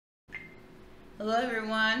Hello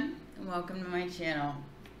everyone, and welcome to my channel.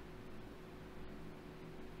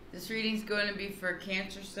 This reading is going to be for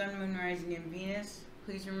Cancer, Sun, Moon, Rising, and Venus.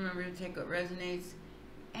 Please remember to take what resonates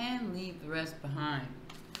and leave the rest behind.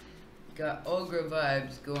 Got Olga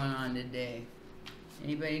vibes going on today.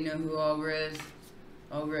 Anybody know who Olga is?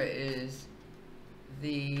 Olga is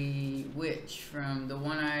the witch from the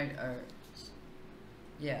one-eyed,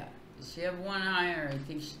 yeah. Does she have one eye, or I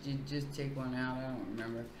think she did just take one out? I don't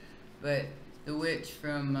remember. But the witch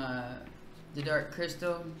from the Dark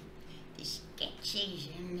Crystal, the sketches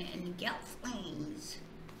and the gelflings.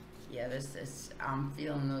 Yeah, I'm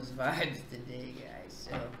feeling those vibes today, guys.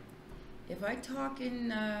 So if I talk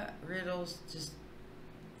in riddles, just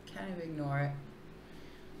kind of ignore it.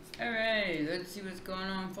 Alright, let's see what's going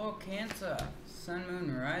on for Cancer. Sun,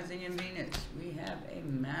 Moon, Rising, and Venus. We have a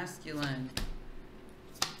masculine.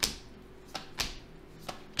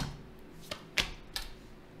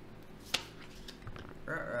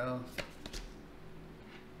 Uh-oh.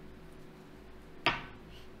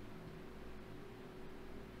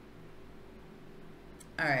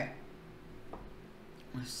 Alright.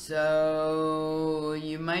 So,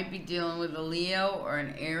 you might be dealing with a Leo or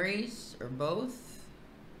an Aries, or both.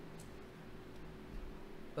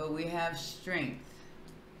 But we have strength.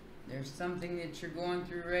 There's something that you're going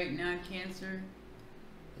through right now, Cancer,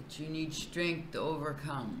 that you need strength to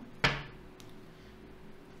overcome.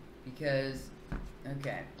 Because,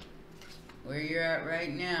 okay, where you're at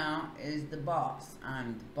right now is the boss.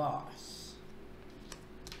 I'm the boss.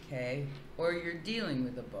 Okay? Or you're dealing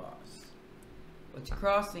with a boss. What's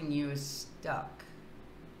crossing you is stuck.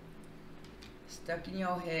 Stuck in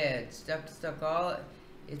your head. Stuck all.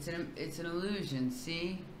 It's an illusion,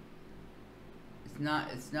 see?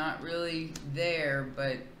 It's not really there,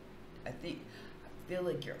 but I feel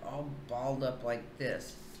like you're all balled up like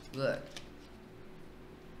this. Look.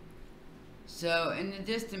 So in the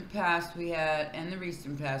distant past and the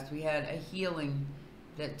recent past, we had a healing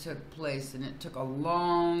that took place, and it took a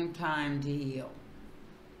long time to heal.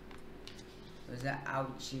 It was an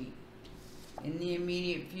ouchie. In the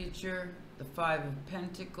immediate future, the Five of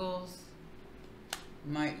Pentacles,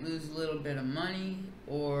 you might lose a little bit of money,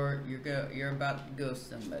 or you're about to ghost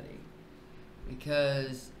somebody.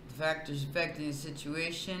 Because the factors affecting the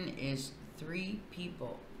situation is 3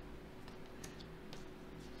 people.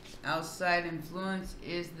 Outside influence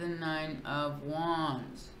is the 9 of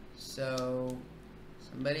Wands. So,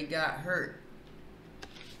 somebody got hurt.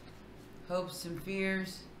 Hopes and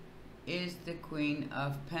fears is the Queen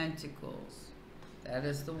of Pentacles. That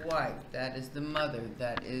is the wife. That is the mother.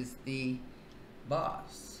 That is the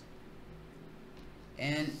boss.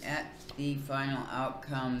 And at the final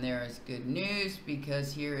outcome, there is good news,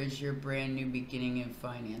 because here is your brand new beginning in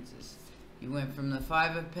finances. You went from the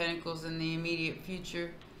 5 of Pentacles in the immediate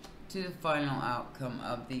future to the final outcome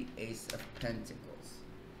of the Ace of Pentacles.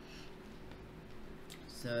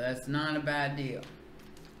 So that's not a bad deal.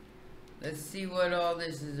 Let's see what all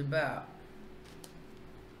this is about.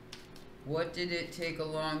 What did it take a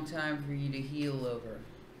long time for you to heal over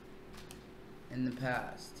in the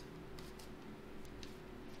past?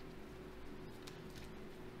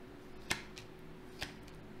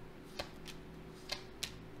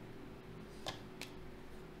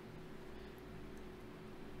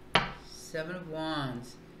 Seven of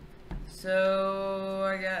Wands. So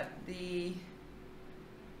I got the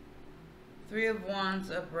 3 of Wands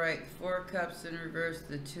upright, 4 of Cups in reverse,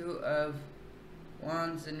 the 2 of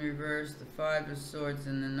Wands in reverse, the 5 of Swords,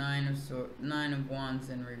 and the 9 of Wands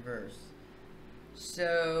in reverse.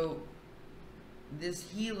 So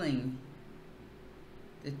this healing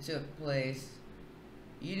that took place,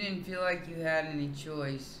 you didn't feel like you had any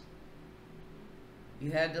choice.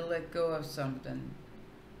 You had to let go of something.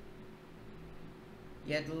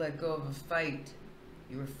 You had to let go of a fight.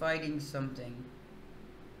 You were fighting something.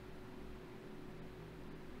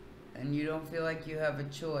 And you don't feel like you have a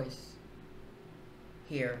choice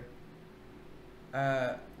here.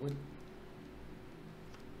 But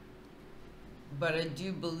I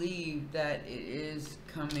do believe that it is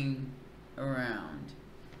coming around.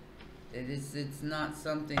 It's not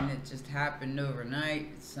something that just happened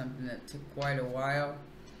overnight. It's something that took quite a while.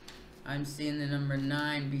 I'm seeing the number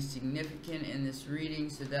 9 be significant in this reading,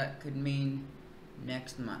 so that could mean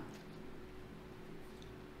next month.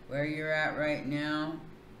 Where you're at right now,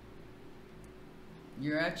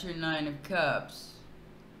 you're at your 9 of Cups,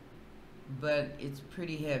 but it's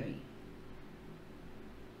pretty heavy.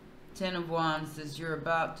 10 of Wands says you're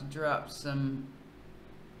about to drop some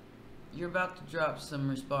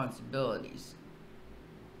responsibilities.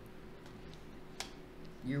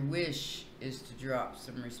 Your wish is to drop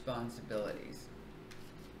some responsibilities.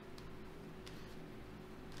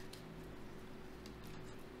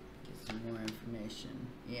 ascension.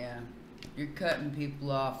 Yeah. You're cutting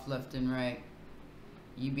people off left and right.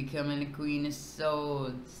 You becoming the Queen of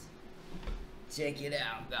Swords. Check it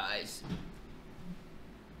out, guys.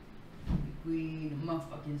 The Queen of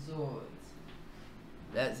motherfucking Swords.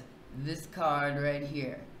 That's this card right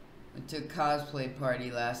here. I took cosplay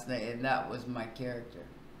party last night and that was my character.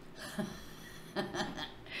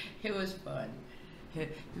 It was fun.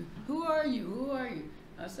 Who are you? Who are you?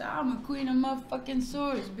 I said, I'm a Queen of motherfucking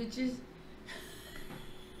Swords, bitches.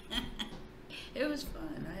 It was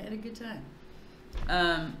fun. I had a good time.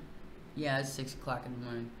 Yeah, it's 6 o'clock in the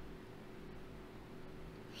morning.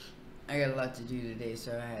 I got a lot to do today,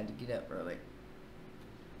 so I had to get up early.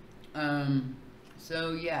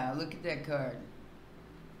 So yeah, look at that card.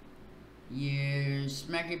 You're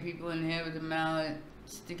smacking people in the head with a mallet,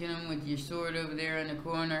 sticking them with your sword over there in the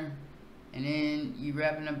corner, and then you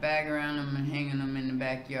wrapping a bag around them and hanging them in the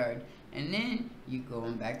backyard. And then you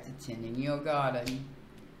going back to tending your garden.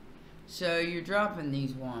 So you're dropping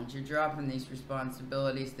these wands, you're dropping these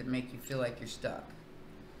responsibilities that make you feel like you're stuck.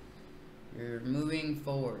 You're moving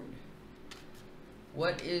forward.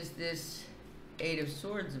 What is this Eight of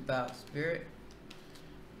Swords about, Spirit?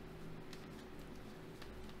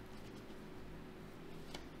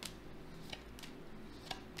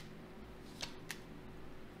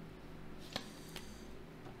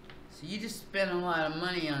 So you just spent a lot of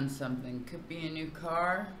money on something. Could be a new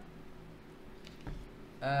car.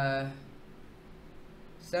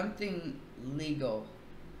 Something legal.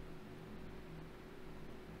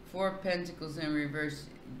 4 of Pentacles in reverse.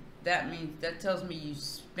 That tells me you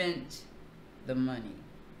spent the money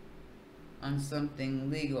on something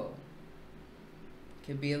legal.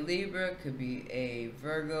 Could be a Libra, could be a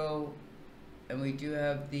Virgo, and we do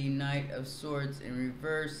have the Knight of Swords in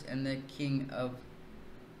reverse and the King of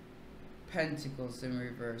Pentacles in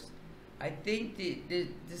reverse. I think that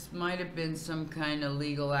this might have been some kind of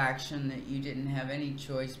legal action that you didn't have any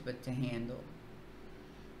choice but to handle.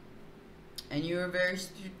 And you were very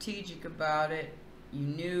strategic about it. You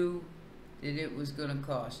knew that it was going to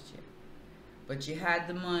cost you. But you had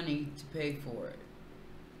the money to pay for it.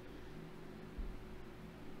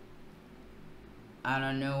 I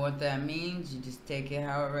don't know what that means. You just take it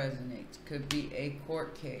how it resonates. Could be a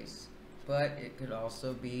court case. But it could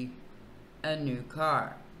also be a new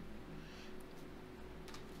car.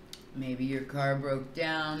 Maybe your car broke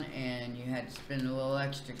down and you had to spend a little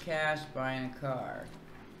extra cash buying a car.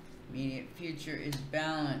 Immediate future is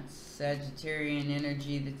balance. Sagittarian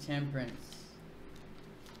energy, the Temperance.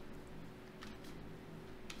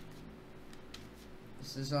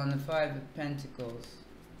 This is on the 5 of Pentacles.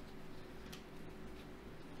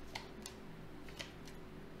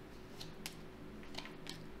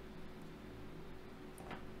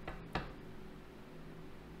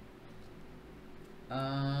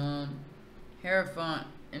 Hierophant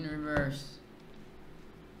in reverse.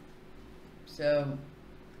 So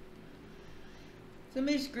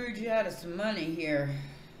somebody screwed you out of some money here.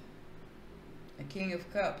 A King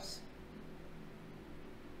of Cups.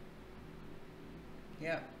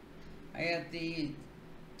 Yep. I got the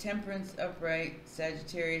Temperance upright,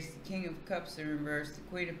 Sagittarius, the King of Cups in reverse, the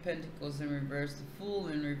Queen of Pentacles in reverse, the Fool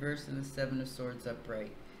in reverse, and the 7 of Swords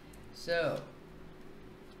upright. So,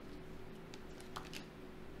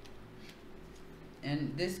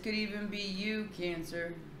 and this could even be you,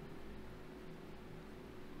 Cancer.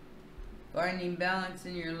 Finding balance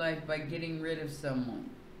in your life by getting rid of someone.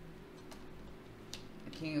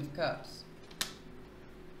 The King of Cups.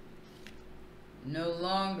 No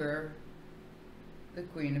longer the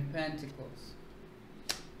Queen of Pentacles.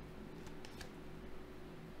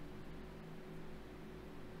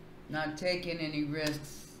 Not taking any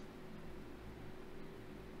risks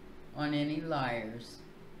on any liars.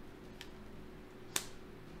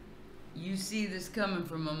 You see this coming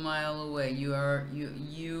from a mile away.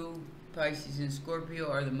 You Pisces and Scorpio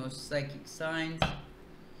are the most psychic signs.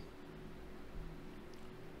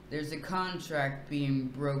 There's a contract being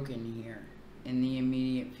broken here in the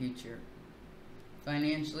immediate future.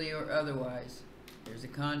 Financially or otherwise. There's a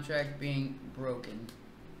contract being broken.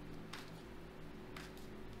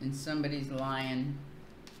 And somebody's lying.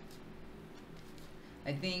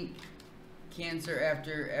 I think, Cancer,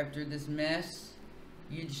 after this mess,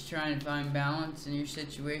 you're just trying to find balance in your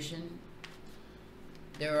situation.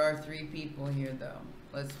 There are 3 people here, though.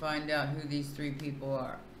 Let's find out who these 3 people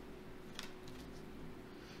are.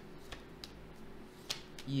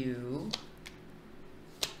 You.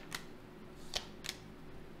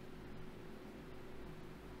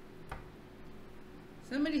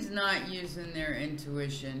 Somebody's not using their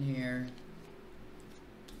intuition here.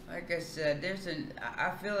 Like I said,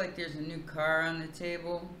 I feel like there's a new car on the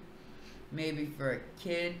table. maybe for a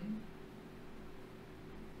kid.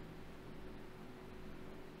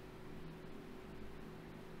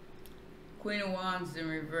 Queen of Wands in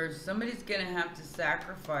reverse. Somebody's going to have to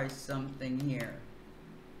sacrifice something here.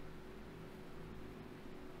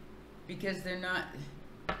 Because they're not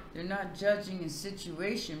judging a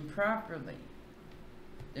situation properly.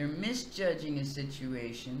 They're misjudging a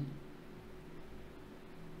situation.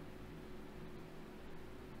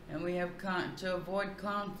 And we have to avoid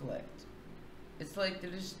conflict. It's like they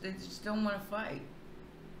just don't want to fight.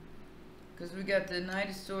 Because we got the Knight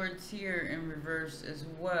of Swords here in reverse as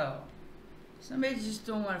well. Somebody just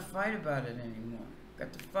don't want to fight about it anymore.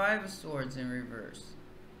 Got the Five of Swords in reverse.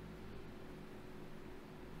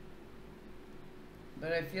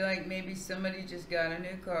 But I feel like maybe somebody just got a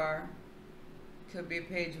new car. Could be a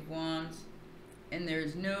Page of Wands. And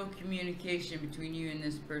there's no communication between you and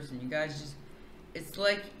this person. You guys just... It's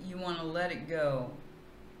like you want to let it go.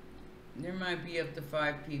 There might be up to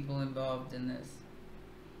 5 people involved in this.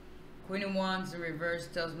 Queen of Wands in reverse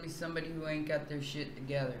tells me somebody who ain't got their shit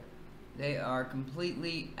together. They are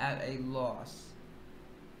completely at a loss.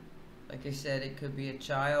 Like I said, it could be a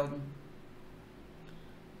child.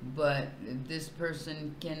 But this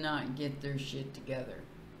person cannot get their shit together.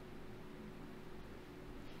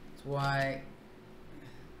 That's why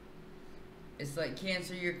it's like,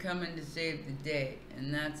 Cancer, you're coming to save the day.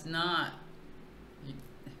 And that's not...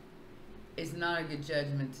 It's not a good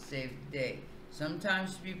judgment to save the day.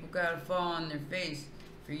 Sometimes people gotta fall on their face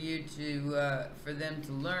for you to, for them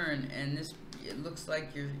to learn, and this, it looks like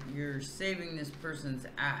you're saving this person's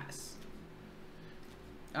ass.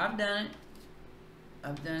 I've done it.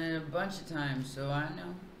 I've done it a bunch of times, so I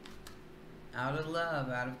know. Out of love,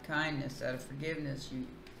 out of kindness, out of forgiveness, you're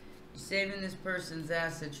saving this person's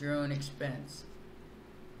ass at your own expense.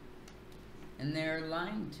 And they're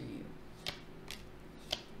lying to you.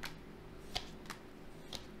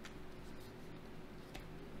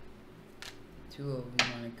 Two of them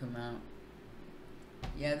want to come out.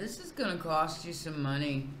 Yeah, this is going to cost you some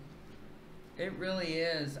money. It really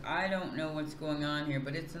is. I don't know what's going on here,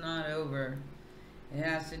 but it's not over. It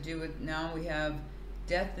has to do with, now we have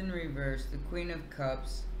Death in reverse, the Queen of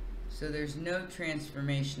Cups. So there's no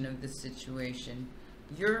transformation of the situation.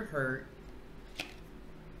 You're hurt.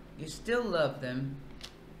 You still love them.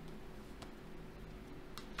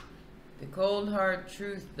 The cold hard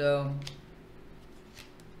truth, though,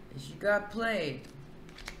 is you got played.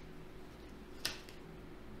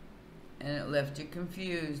 And it left you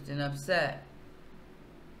confused and upset.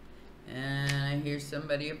 And I hear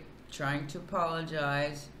somebody trying to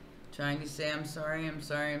apologize, trying to say, I'm sorry, I'm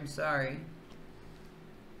sorry, I'm sorry.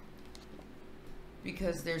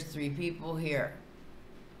 Because there's 3 people here.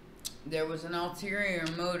 There was an ulterior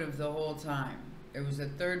motive the whole time. There was a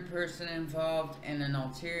 3rd person involved and an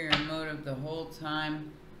ulterior motive the whole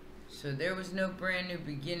time. So there was no brand new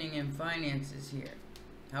beginning in finances here.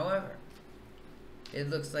 However, it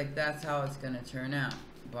looks like that's how it's going to turn out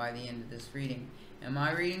by the end of this reading. And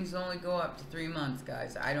my readings only go up to 3 months,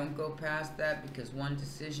 guys. I don't go past that because one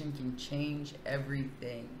decision can change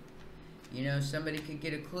everything. You know, somebody could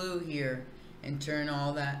get a clue here and turn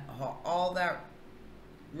all that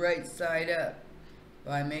right side up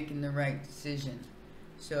by making the right decision.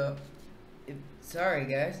 So, sorry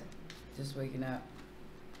guys, just waking up,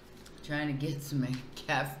 trying to get some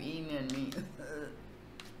caffeine in me.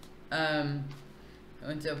 I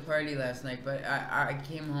went to a party last night, but I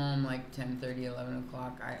came home like 10:30, 11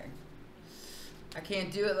 o'clock. I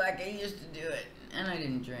can't do it like I used to do it, and I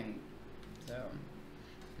didn't drink. So,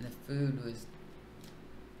 and the food was.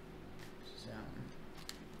 So,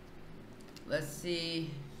 let's see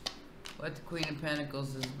what the Queen of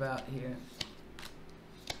Pentacles is about here.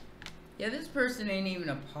 Yeah, this person ain't even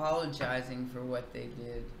apologizing for what they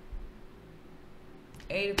did.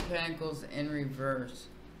 8 of Pentacles in reverse.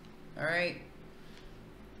 Alright?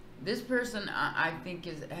 This person, I think,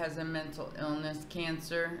 has a mental illness,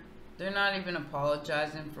 Cancer. They're not even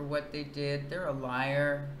apologizing for what they did. They're a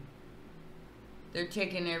liar. They're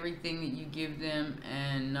taking everything that you give them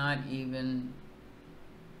and not even...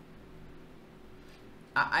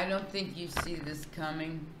 I don't think you see this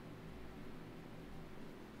coming.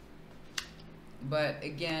 But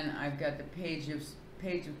again, I've got the Page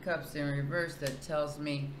of Cups in reverse that tells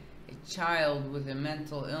me a child with a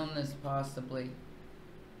mental illness possibly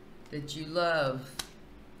that you love,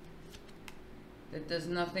 that does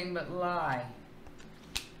nothing but lie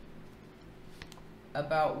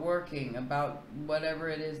about working, about whatever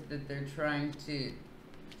it is that they're trying to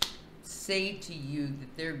say to you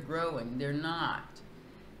that they're growing. They're not.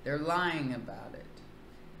 They're lying about it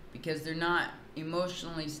because they're not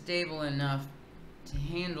emotionally stable enough to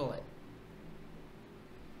handle it.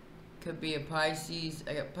 Could be a Pisces.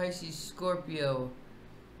 I got Pisces, Scorpio.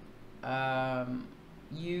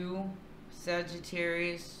 You,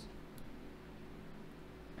 Sagittarius.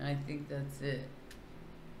 And I think that's it.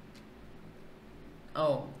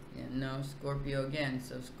 Oh, yeah, no, Scorpio again.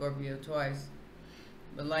 So Scorpio twice.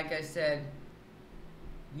 But like I said,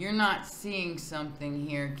 you're not seeing something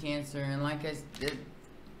here, Cancer. And like I said,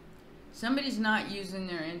 somebody's not using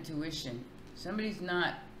their intuition. Somebody's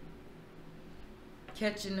not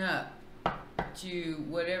catching up to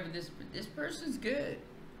whatever this person's good.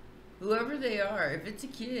 Whoever they are, if it's a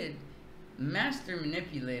kid, master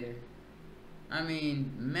manipulator. I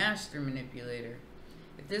mean, master manipulator.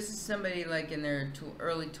 If this is somebody like in their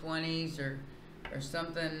early 20s or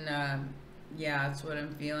something, yeah, that's what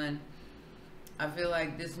I'm feeling. I feel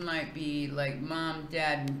like this might be like mom,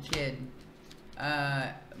 dad, and kid.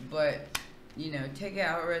 But, you know, take it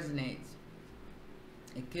how it resonates.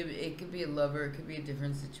 It could be a lover, it could be a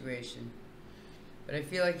different situation. But I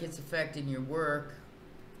feel like it's affecting your work.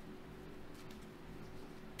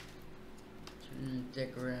 Turn the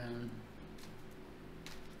deck around.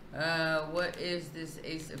 What is this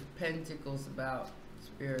Ace of Pentacles about,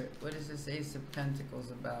 Spirit? What is this Ace of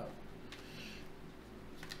Pentacles about?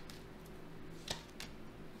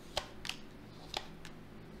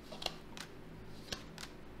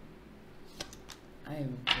 I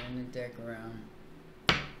haven't turned the deck around.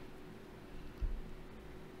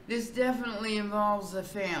 This definitely involves a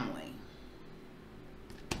family.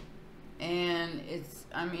 And it's,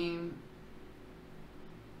 I mean,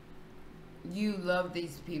 you love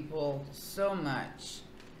these people so much.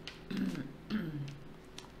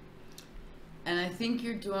 And I think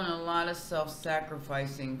you're doing a lot of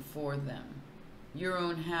self-sacrificing for them. Your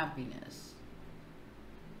own happiness.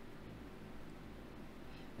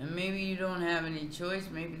 And maybe you don't have any choice.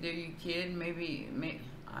 Maybe they're your kid. Maybe,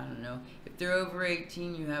 I don't know. If they're over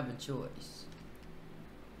 18, you have a choice.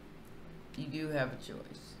 You do have a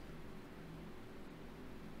choice.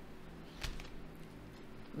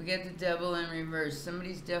 We get the Devil in reverse.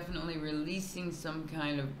 Somebody's definitely releasing some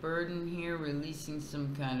kind of burden here. Releasing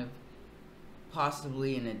some kind of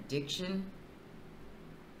possibly an addiction.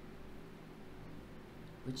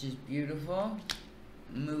 Which is beautiful.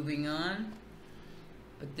 Moving on.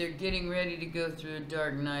 But they're getting ready to go through a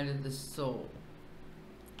dark night of the soul.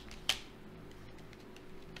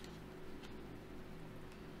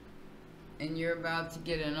 And you're about to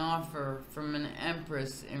get an offer from an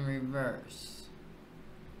Empress in reverse.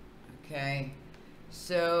 Okay?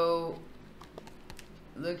 So,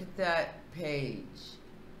 look at that page.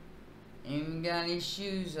 Ain't even got any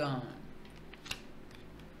shoes on.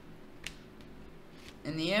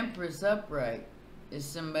 And the Empress upright is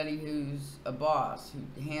somebody who's a boss, who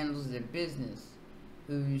handles their business,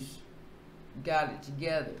 who's got it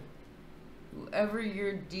together. Whoever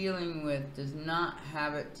you're dealing with does not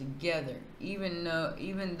have it together, even though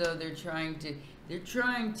they're trying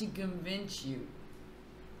to convince you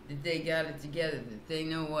that they got it together, that they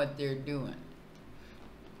know what they're doing.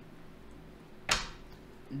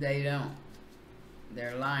 They don't.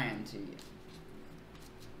 They're lying to you.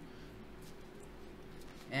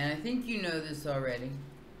 And I think you know this already.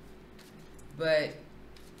 But,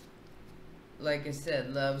 like I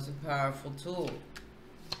said, love's a powerful tool.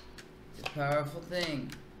 It's a powerful thing.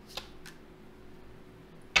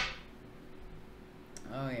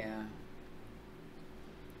 Oh, yeah.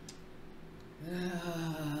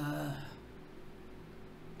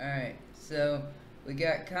 Alright, so we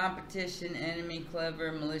got competition, enemy,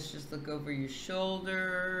 clever, malicious, look over your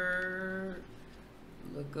shoulder.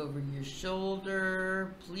 Look over your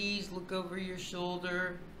shoulder. Please look over your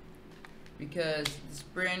shoulder. Because this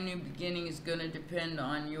brand new beginning is going to depend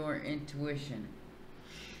on your intuition.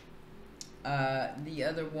 The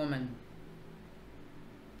other woman.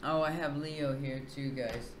 Oh, I have Leo here too,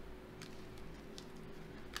 guys.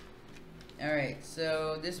 Alright,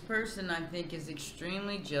 so this person I think is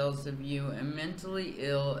extremely jealous of you and mentally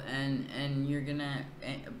ill, and you're gonna,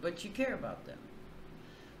 but you care about them.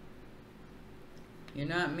 You're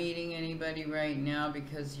not meeting anybody right now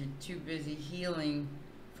because you're too busy healing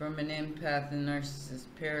from an empath and narcissist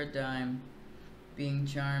paradigm, being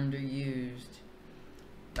charmed or used.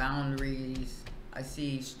 Boundaries. I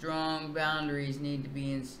see strong boundaries need to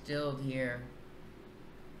be instilled here.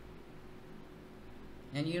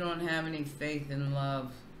 And you don't have any faith in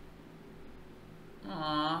love.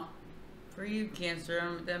 Aww. For you,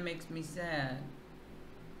 Cancer, that makes me sad.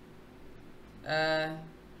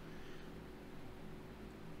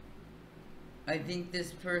 I think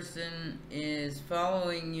this person is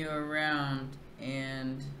following you around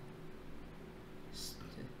and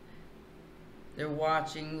they're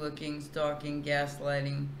watching, looking, stalking,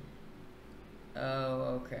 gaslighting,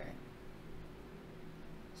 Oh, okay.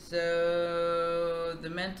 So the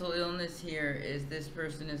mental illness here is this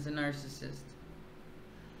person is a narcissist.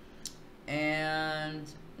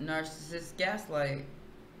 And narcissists gaslight.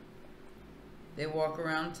 They walk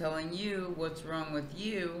around telling you what's wrong with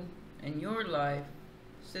you and your life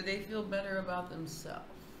so they feel better about themselves.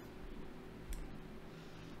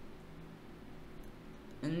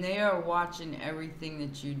 And they are watching everything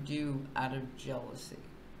that you do out of jealousy.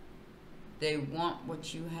 They want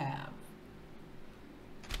what you have.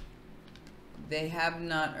 They have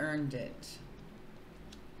not earned it.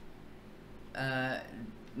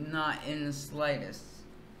 Not in the slightest.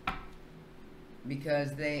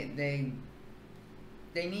 Because they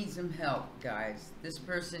need some help, guys. This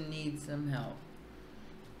person needs some help.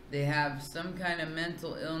 They have some kind of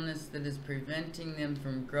mental illness that is preventing them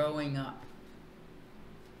from growing up.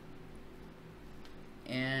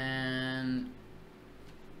 And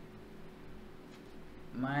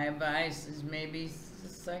my advice is maybe a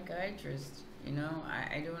psychiatrist. You know,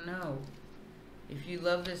 I don't know. If you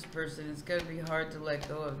love this person, it's going to be hard to let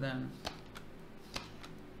go of them.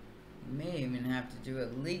 You may even have to do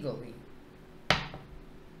it legally.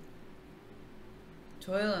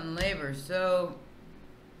 Toil and labor. So,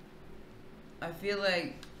 I feel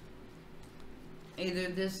like either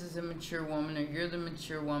this is a mature woman or you're the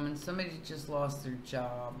mature woman. Somebody just lost their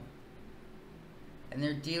job. And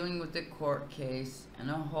they're dealing with a court case and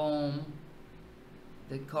a home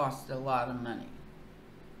that cost a lot of money.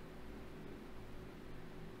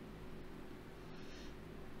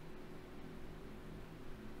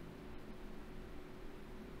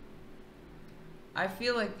 I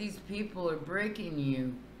feel like these people are breaking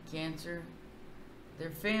you, Cancer.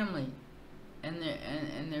 They're family. And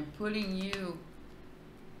they're putting you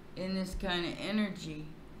in this kind of energy.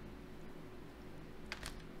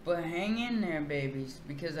 But hang in there, babies,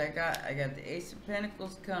 because I got the Ace of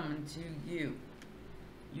Pentacles coming to you.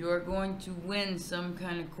 You are going to win some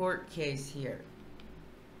kind of court case here.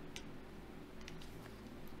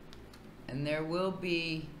 And there will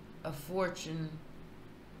be a fortune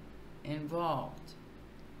involved.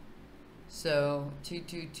 So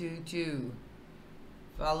 2222,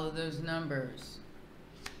 follow those numbers.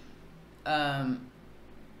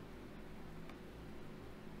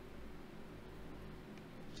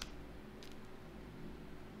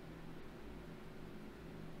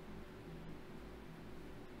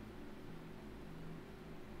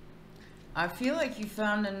 I feel like you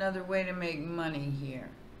found another way to make money here,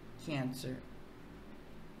 Cancer.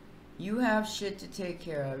 You have shit to take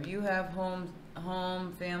care of. You have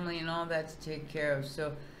home, family, and all that to take care of.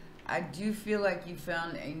 So I do feel like you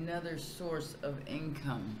found another source of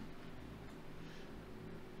income.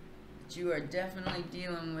 But you are definitely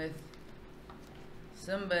dealing with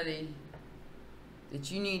somebody that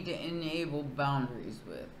you need to enable boundaries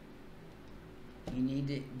with. You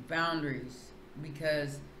need boundaries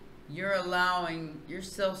because you're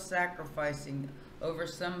self-sacrificing over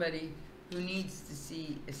somebody who needs to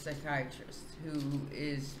see a psychiatrist, who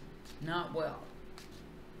is not well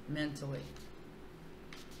mentally.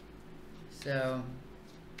 So,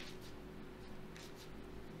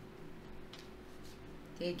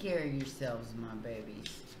 take care of yourselves, my babies.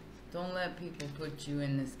 Don't let people put you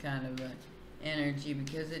in this kind of a energy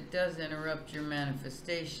because it does interrupt your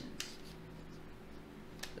manifestations.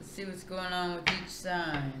 Let's see what's going on with each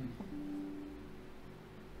sign.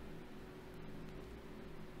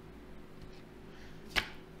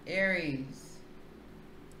 Aries,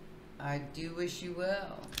 I do wish you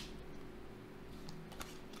well.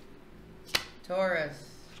 Taurus,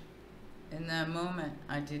 in that moment,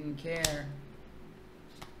 I didn't care.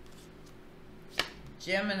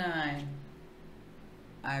 Gemini,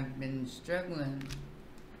 I've been struggling.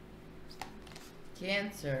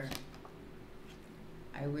 Cancer,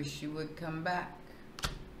 I wish you would come back.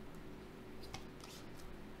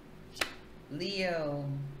 Leo,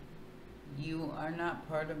 you are not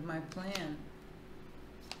part of my plan.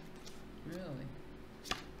 Really.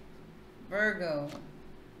 Virgo,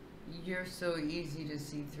 you're so easy to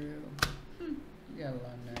see through. You got a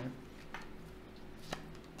lot of nerve.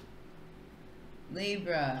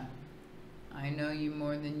 Libra, I know you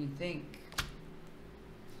more than you think.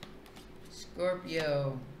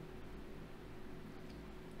 Scorpio,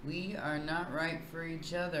 we are not right for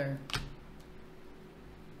each other.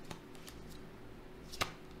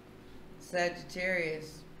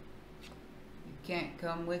 Sagittarius, you can't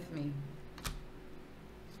come with me.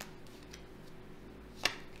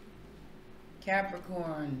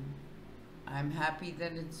 Capricorn, I'm happy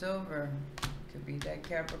that it's over. Could be that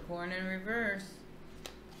Capricorn in reverse.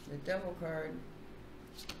 The devil card.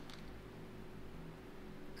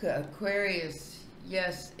 Aquarius,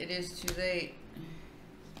 yes, it is too late.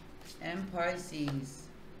 And Pisces,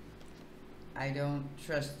 I don't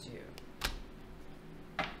trust you.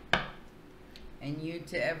 And you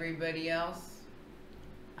to everybody else,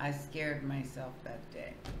 I scared myself that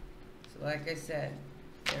day. So like I said,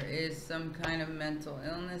 there is some kind of mental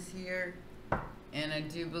illness here. And I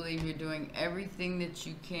do believe you're doing everything that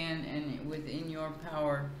you can and within your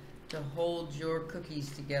power to hold your cookies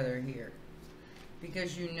together here.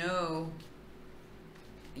 Because you know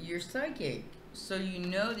you're psychic. So you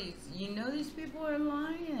know these people are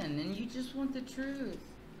lying and you just want the truth.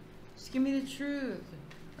 Just give me the truth.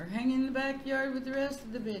 Or hang in the backyard with the rest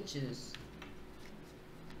of the bitches.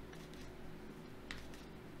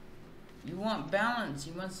 You want balance,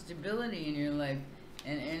 you want stability in your life.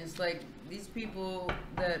 And it's like these people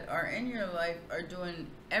that are in your life are doing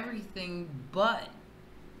everything but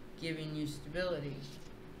giving you stability.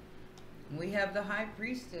 We have the High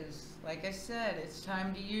Priestess. Like I said, it's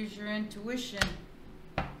time to use your intuition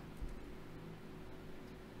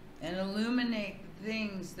and illuminate the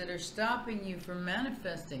things that are stopping you from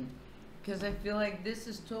manifesting. Because I feel like this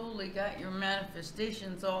has totally got your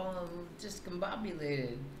manifestations all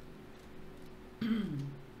discombobulated. You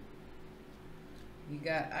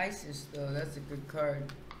got Isis, though. That's a good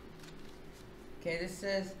card. Okay, this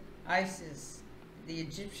says Isis, the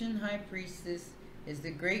Egyptian high priestess, is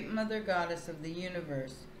the great mother goddess of the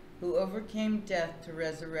universe who overcame death to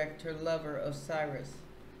resurrect her lover Osiris.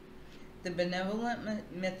 The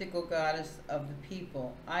benevolent mythical goddess of the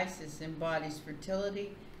people, Isis embodies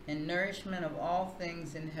fertility and nourishment of all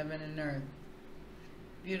things in heaven and earth.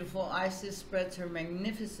 Beautiful Isis spreads her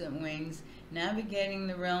magnificent wings, navigating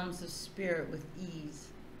the realms of spirit with ease.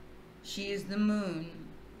 She is the moon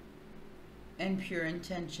and pure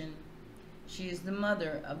intention. She is the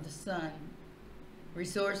mother of the sun.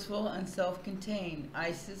 Resourceful and self-contained,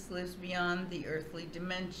 Isis lives beyond the earthly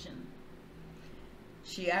dimension.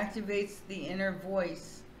 She activates the inner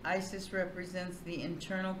voice. Isis represents the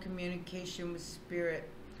internal communication with spirit,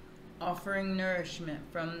 offering nourishment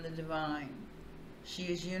from the divine. She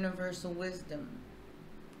is universal wisdom.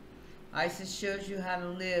 Isis shows you how to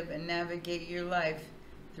live and navigate your life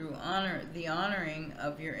through the honoring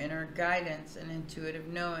of your inner guidance and intuitive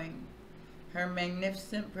knowing. Her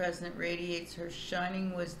magnificent presence radiates her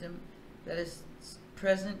shining wisdom that is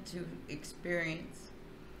present to experience.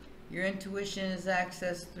 Your intuition is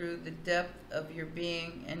accessed through the depth of your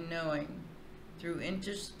being and knowing, through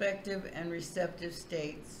introspective and receptive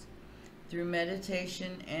states, through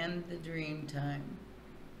meditation and the dream time.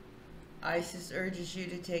 Isis urges you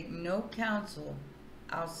to take no counsel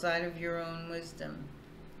outside of your own wisdom,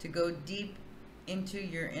 to go deep into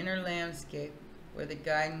your inner landscape where the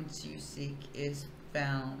guidance you seek is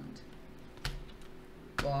found.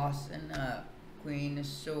 Bossing up, Queen of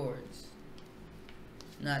Swords.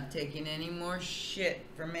 Not taking any more shit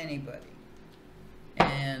from anybody.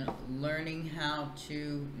 And learning how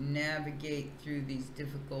to navigate through these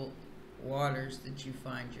difficult waters that you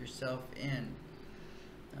find yourself in.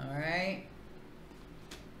 Alright?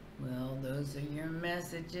 Well, those are your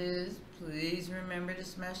messages. Please remember to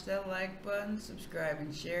smash that like button, subscribe,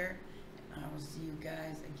 and share. I will see you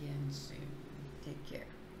guys again soon. Take care.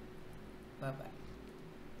 Bye-bye.